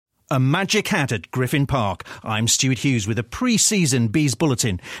A magic hat at Griffin Park. I'm Stuart Hughes with a pre-season Bees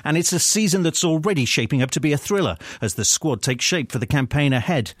Bulletin, and it's a season that's already shaping up to be a thriller as the squad takes shape for the campaign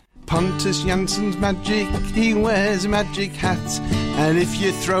ahead. Pontus Jansson's magic, he wears a magic hat, and if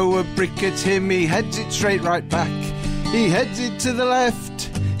you throw a brick at him, he heads it straight right back. He heads it to the left,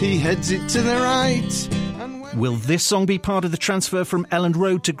 he heads it to the right. Will this song be part of the transfer from Elland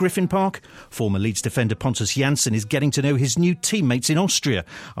Road to Griffin Park? Former Leeds defender Pontus Jansson is getting to know his new teammates in Austria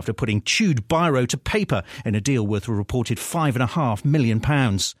after putting chewed biro to paper in a deal worth a reported £5.5 million.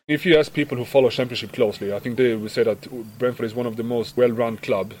 If you ask people who follow Championship closely, I think they will say that Brentford is one of the most well-run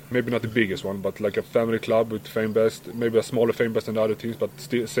club. Maybe not the biggest one, but like a family club with fan base, maybe a smaller fan base than the other teams, but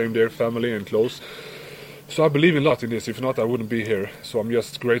still same there, family and close. So I believe a lot in this. If not, I wouldn't be here. So I'm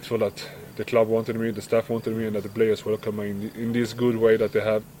just grateful that the club wanted me, the staff wanted me, and that the players welcome me in this good way that they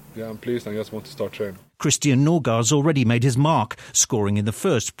have. Yeah, I'm pleased. I just want to start training. Christian Norgard's already made his mark, scoring in the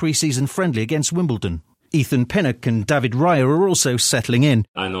first pre-season friendly against Wimbledon. Ethan Pinnock and David Raya are also settling in.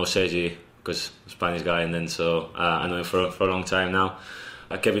 I know Sergi because Spanish guy, and then I know him for a long time now.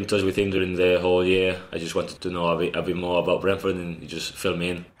 I kept in touch with him during the whole year. I just wanted to know a bit more about Brentford, and he just filled me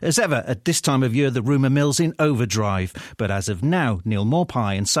in. As ever, at this time of year, the rumour mill's in overdrive. But as of now, Neil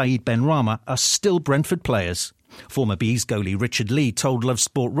Maupay and Saeed Benrahma are still Brentford players. Former Bees goalie Richard Lee told Love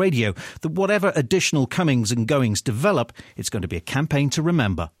Sport Radio that whatever additional comings and goings develop, it's going to be a campaign to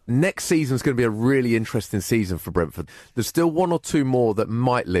remember. Next season's going to be a really interesting season for Brentford. There's still one or two more that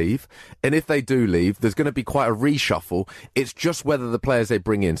might leave, and if they do leave, there's going to be quite a reshuffle. It's just whether the players they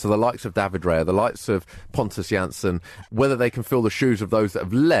bring in, so the likes of David Raya, the likes of Pontus Jansson, whether they can fill the shoes of those that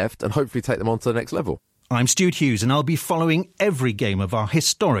have left and hopefully take them on to the next level. I'm Stuart Hughes, and I'll be following every game of our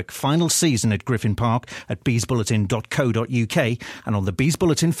historic final season at Griffin Park at beesbulletin.co.uk and on the Bees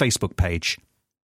Bulletin Facebook page.